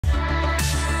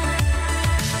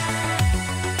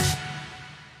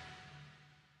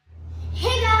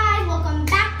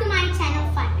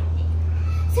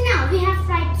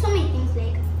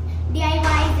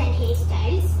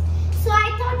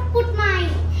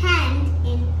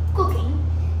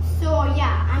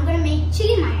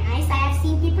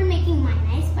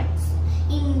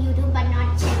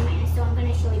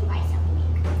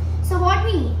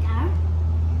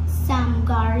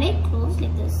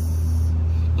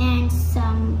and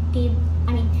some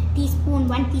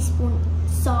one teaspoon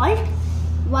salt,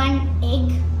 1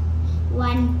 egg,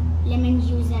 1 lemon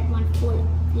juice, and 1 full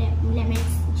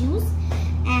lemon's juice,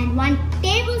 and 1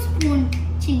 tablespoon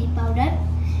chili powder,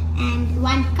 and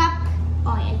 1 cup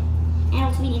oil. And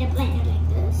also we need a blender like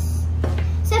this.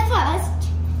 So first,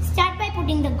 start by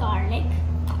putting the garlic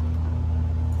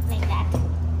like that,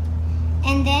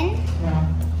 and then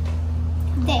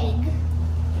the egg,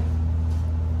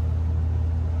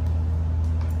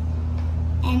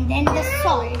 and then the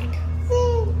salt.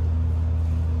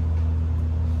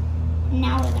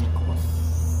 Now we're gonna cook.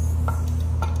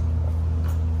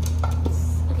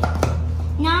 Okay.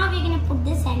 Now we're gonna put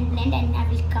this and blend, and I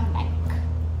will come back.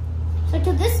 So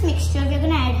to this mixture, we're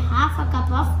gonna add half a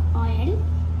cup of oil.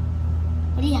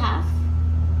 Only half.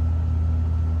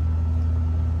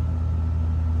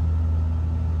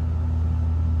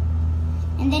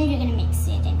 And then we're gonna mix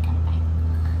it and come back.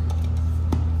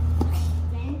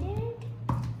 Blend it,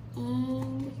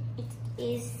 and it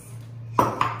is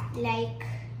like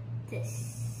this.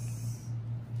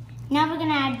 Now we're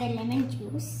gonna add the lemon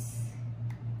juice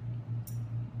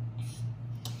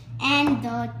and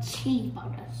the chili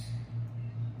powder.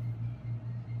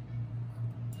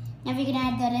 Now we're gonna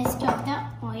add the rest of the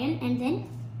oil and then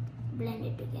blend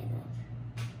it together.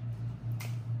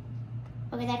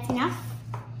 Okay, that's enough.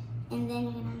 And then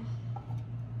we're gonna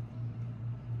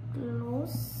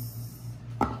close,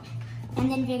 and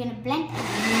then we're gonna blend.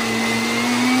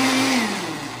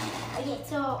 Okay,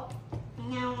 so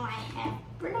now I have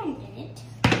blended it.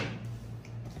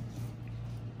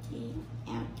 Okay,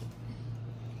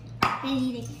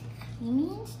 really like creamy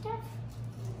and stuff.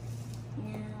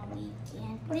 Now we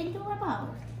can put it into a bowl.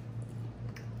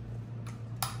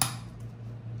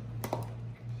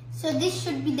 So this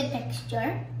should be the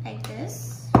texture like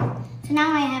this. So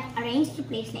now I have arranged the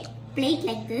plate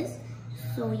like this.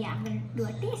 So yeah, I'm gonna do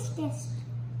a taste test.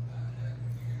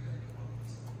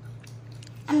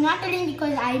 I'm not telling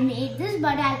because I made this,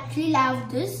 but I actually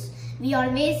love this. We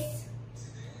always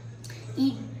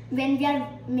eat when we are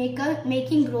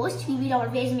making roast. We will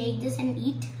always make this and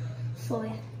eat. So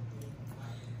yeah.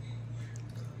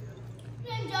 If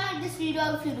you enjoyed this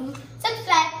video, if you do,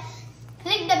 subscribe,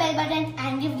 click the bell button,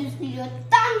 and give this video a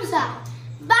thumbs up.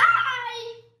 Bye.